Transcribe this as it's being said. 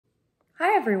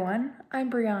Hi everyone,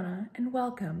 I'm Brianna and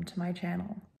welcome to my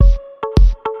channel.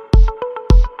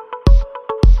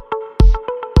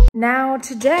 Now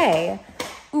today,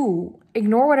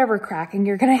 ignore whatever cracking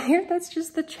you're gonna hear. That's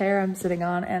just the chair I'm sitting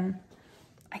on and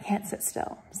I can't sit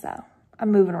still, so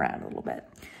I'm moving around a little bit.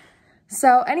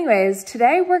 So anyways,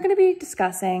 today we're gonna be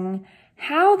discussing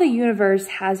how the universe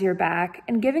has your back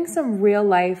and giving some real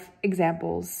life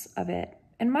examples of it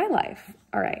in my life.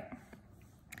 All right.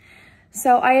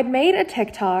 So I had made a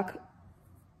TikTok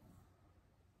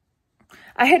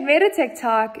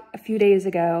a few days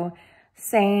ago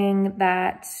saying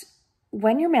that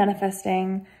when you're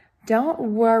manifesting, don't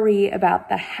worry about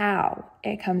the how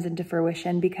it comes into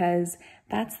fruition because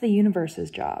that's the universe's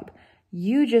job.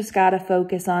 You just got to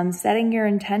focus on setting your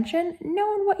intention,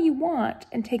 knowing what you want,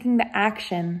 and taking the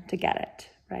action to get it,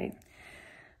 right?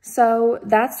 So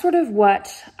that's sort of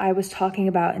what I was talking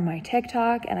about in my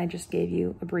TikTok, and I just gave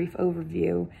you a brief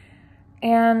overview.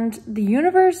 And the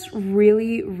universe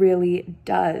really, really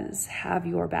does have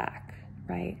your back,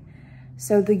 right?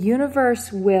 So the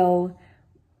universe, your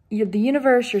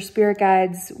spirit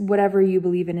guides, whatever you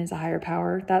believe in is a higher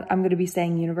power. That I'm going to be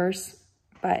saying universe,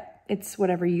 but it's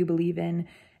whatever you believe in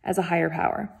as a higher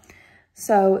power.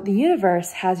 So the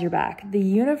universe has your back. The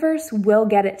universe will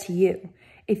get it to you.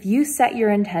 If you set your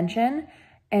intention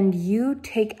and you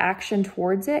take action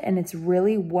towards it and it's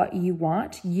really what you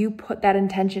want, you put that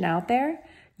intention out there,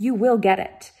 you will get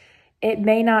it. It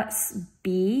may not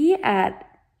be at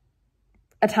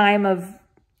a time of,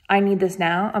 I need this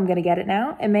now, I'm gonna get it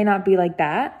now. It may not be like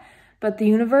that, but the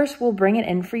universe will bring it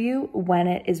in for you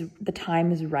when the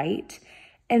time is right.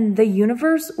 And the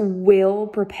universe will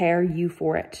prepare you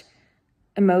for it.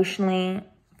 Emotionally,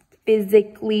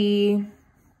 physically,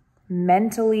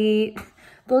 mentally,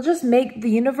 the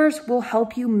universe will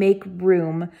help you make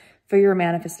room for your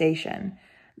manifestation.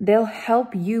 They'll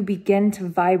help you begin to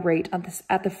vibrate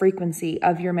at the frequency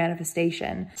of your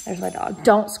manifestation. There's my dog.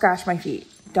 Don't scratch my feet.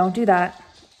 Don't do that.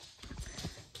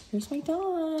 Here's my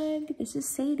dog. This is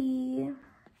Sadie.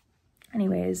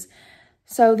 Anyways,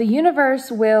 so the universe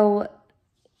will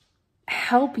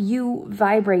help you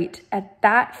vibrate at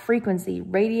that frequency,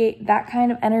 radiate that kind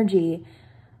of energy,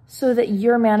 so that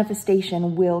your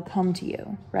manifestation will come to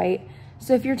you, right?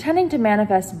 So if you're tending to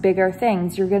manifest bigger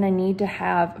things, you're gonna need to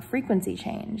have a frequency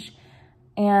change.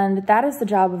 And that is the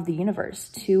job of the universe,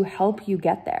 to help you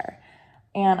get there.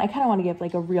 And I kind of want to give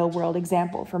like a real world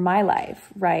example for my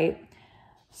life, right?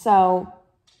 So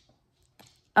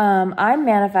I'm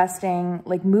manifesting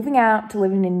like moving out to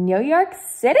living in New York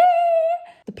City.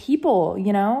 The people,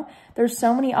 there's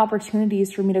so many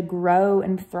opportunities for me to grow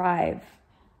and thrive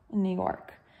in New York.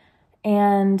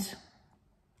 And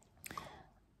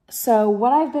so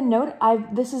what I've been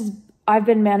I've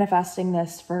been manifesting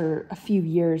this for a few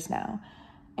years now.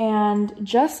 And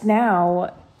just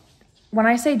now, when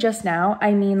I say just now,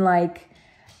 I mean like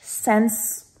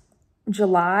since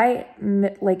July,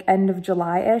 like end of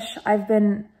July-ish, I've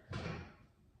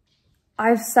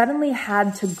suddenly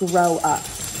had to grow up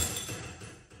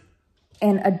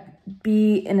and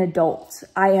be an adult.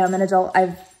 I am an adult.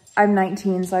 I'm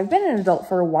 19, so I've been an adult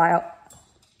for a while.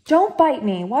 Don't bite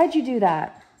me. Why'd you do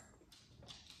that?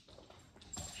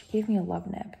 She gave me a love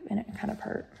nip and it kind of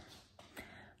hurt.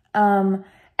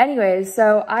 Anyways,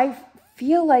 so I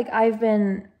feel like I've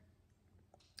been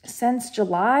since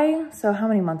July. So how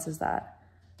many months is that?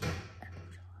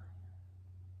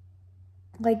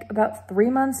 Like about 3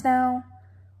 months now,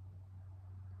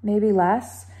 maybe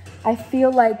less. I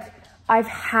feel like I've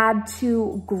had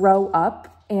to grow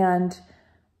up, and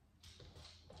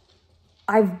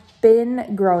I've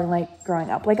been growing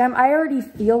up. Like I already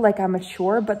feel like I'm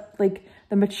mature, but like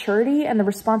the maturity and the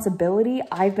responsibility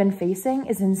I've been facing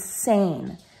is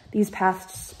insane these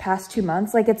past 2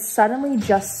 months. Like it's suddenly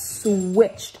just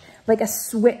switched, like a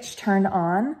switch turned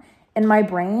on in my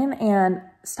brain. And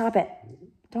stop it.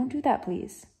 Don't do that,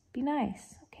 please. Be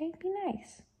nice, okay? Be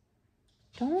nice.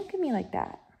 Don't look at me like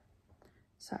that.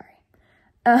 Sorry.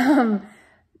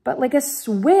 But like a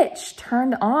switch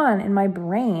turned on in my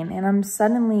brain and I'm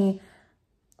suddenly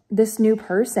this new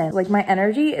person. Like my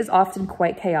energy is often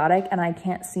quite chaotic and I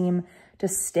can't seem to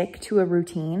stick to a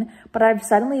routine, but I've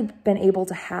suddenly been able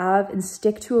to have and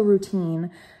stick to a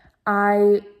routine.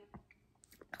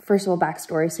 First of all,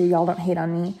 backstory, so y'all don't hate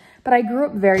on me, but I grew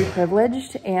up very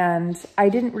privileged and I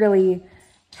didn't really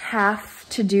have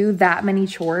to do that many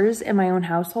chores in my own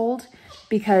household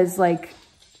because like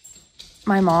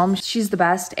my mom, she's the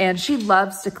best and she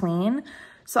loves to clean.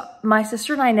 So my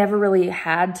sister and I never really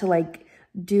had to like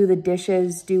do the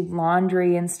dishes, do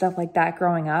laundry and stuff like that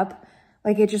growing up.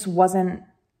 Like it just wasn't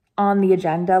on the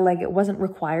agenda. Like, it wasn't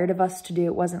required of us to do.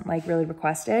 It wasn't like really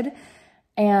requested.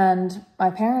 And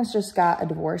my parents just got a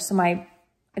divorce. So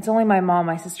it's only my mom,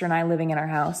 my sister, and I living in our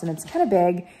house, and it's kind of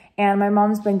big. And my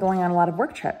mom's been going on a lot of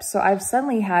work trips. So I've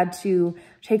suddenly had to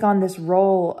take on this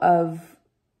role of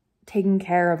taking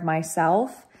care of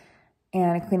myself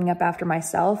and cleaning up after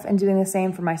myself and doing the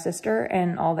same for my sister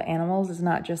and all the animals. It's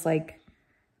not just like,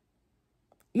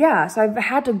 yeah. So I've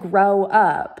had to grow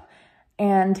up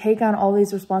and take on all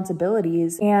these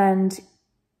responsibilities. And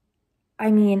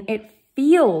I mean, it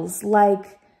feels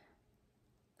like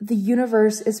the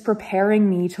universe is preparing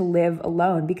me to live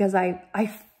alone because I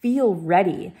feel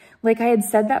ready. Like, I had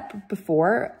said that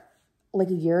before, like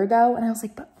a year ago, and I was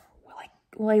like, but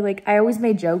like I always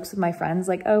made jokes with my friends,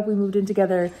 like, oh, if we moved in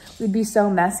together, we'd be so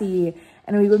messy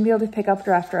and we wouldn't be able to pick up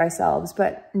after ourselves.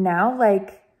 But now,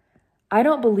 like, I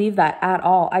don't believe that at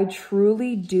all. I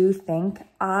truly do think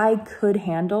I could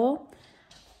handle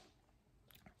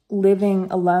living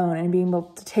alone and being able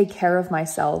to take care of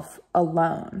myself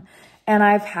alone. And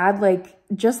I've had, like,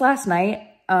 just last night,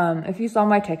 if you saw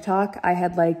my TikTok, I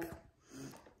had like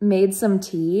made some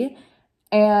tea.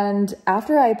 And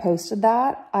after I posted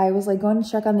that, I was like going to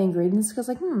check on the ingredients because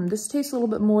like, this tastes a little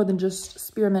bit more than just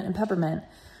spearmint and peppermint.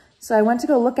 So I went to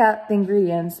go look at the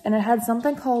ingredients, and it had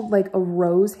something called like a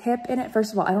rose hip in it.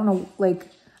 First of all, I don't know, like,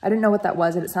 I didn't know what that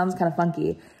was, and it sounds kind of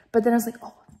funky. But then I was like,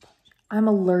 oh, I'm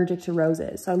allergic to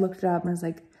roses. So I looked it up and I was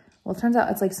like, well, it turns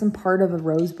out it's like some part of a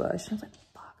rose bush. And I was like,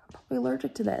 fuck, I'm probably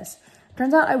allergic to this.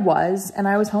 Turns out I was, and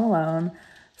I was home alone.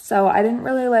 So I didn't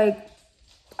really like,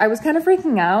 I was kind of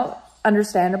freaking out,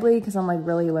 understandably, because I'm like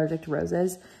really allergic to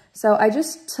roses. So I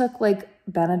just took like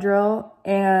Benadryl,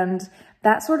 and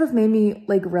that sort of made me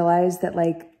like realize that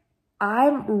like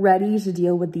I'm ready to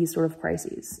deal with these sort of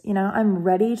crises. You know, I'm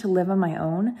ready to live on my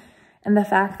own. And the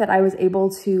fact that I was able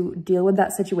to deal with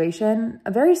that situation,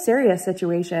 a very serious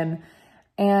situation,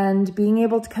 and being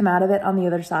able to come out of it on the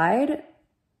other side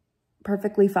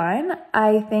perfectly fine,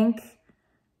 I think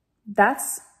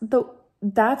that's the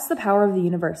power of the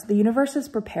universe. The universe is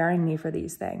preparing me for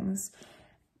these things,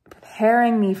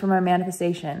 preparing me for my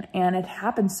manifestation, and it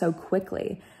happened so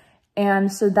quickly.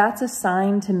 And so that's a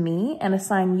sign to me, and a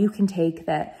sign you can take,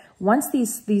 that once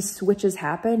these switches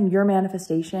happen, your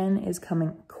manifestation is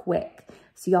coming quick.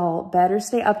 So y'all better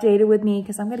stay updated with me,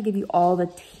 because I'm going to give you all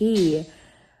the tea.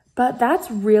 But that's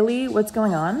really what's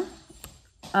going on.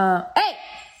 Hey,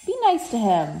 be nice to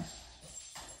him.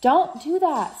 Don't do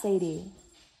that, Sadie.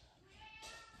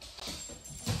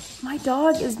 My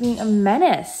dog is being a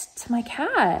menace to my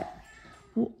cat.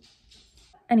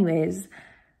 Anyways,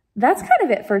 that's kind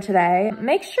of it for today.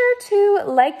 Make sure to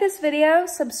like this video,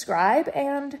 subscribe,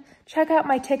 and check out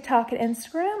my TikTok and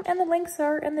Instagram, and the links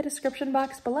are in the description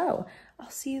box below. I'll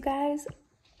see you guys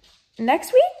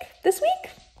this week.